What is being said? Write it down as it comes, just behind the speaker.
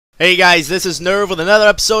Hey guys, this is Nerve with another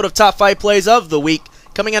episode of Top 5 Plays of the Week.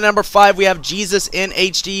 Coming in at number 5, we have Jesus in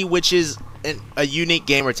HD, which is a unique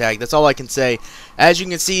gamer tag. That's all I can say. As you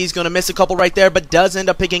can see, he's going to miss a couple right there, but does end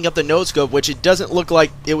up picking up the no-scope, which it doesn't look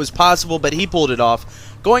like it was possible, but he pulled it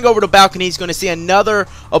off. Going over to balcony, he's going to see another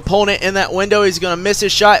opponent in that window. He's going to miss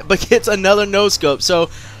his shot, but gets another no-scope.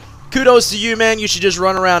 So kudos to you, man. You should just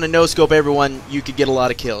run around and no-scope everyone. You could get a lot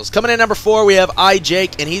of kills. Coming in at number 4, we have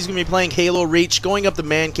Jake, and he's going to be playing Halo Reach, going up the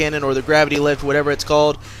man cannon or the gravity lift, whatever it's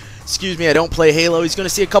called. Excuse me, I don't play Halo. He's going to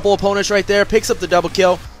see a couple opponents right there, picks up the double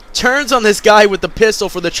kill, turns on this guy with the pistol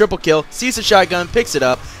for the triple kill, sees the shotgun, picks it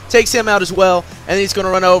up, takes him out as well, and he's going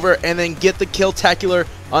to run over and then get the kill-tacular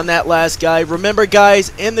on that last guy. Remember,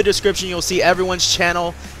 guys, in the description you'll see everyone's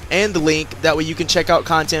channel and the link. That way you can check out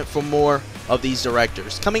content for more of these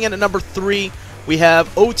directors. Coming in at number 3, we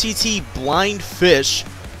have OTT Blind Fish,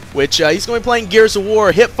 which he's going to be playing Gears of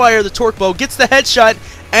War. Hip fire the torque bow, gets the headshot,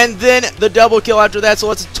 and then the double kill after that. So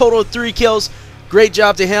that's a total of 3 kills. Great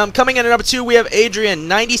job to him. Coming in at number 2, we have Adrian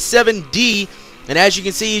 97D, and as you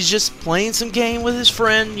can see, he's just playing some game with his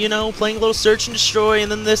friend, you know, playing a little search and destroy,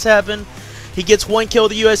 and then this happened. He gets 1 kill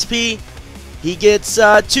with the USP. He gets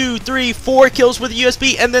 2, 3, 4 kills with the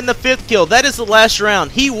USP, and then the 5th kill. That is the last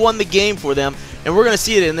round. He won the game for them, and we're going to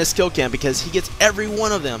see it in this kill cam because he gets every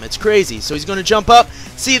one of them. It's crazy. So he's going to jump up,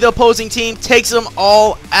 see the opposing team, takes them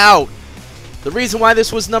all out. The reason why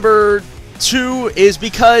this was number 2 is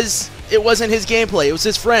because it wasn't his gameplay. It was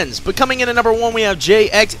his friends. But coming in at number 1, we have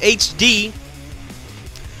JXHD.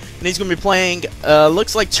 And he's going to be playing,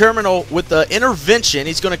 looks like Terminal with the intervention.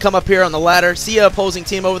 He's going to come up here on the ladder, see an opposing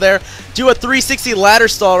team over there, do a 360 ladder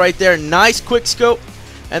stall right there. Nice quick scope.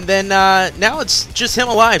 And then now it's just him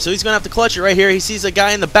alive, so he's going to have to clutch it right here. He sees a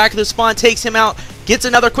guy in the back of the spawn, takes him out, gets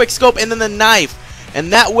another quick scope, and then the knife.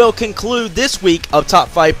 And that will conclude this week of Top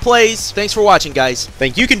 5 Plays. Thanks for watching, guys.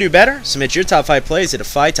 Think you can do better? Submit your Top 5 Plays to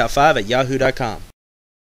DeFiTop5 at yahoo.com.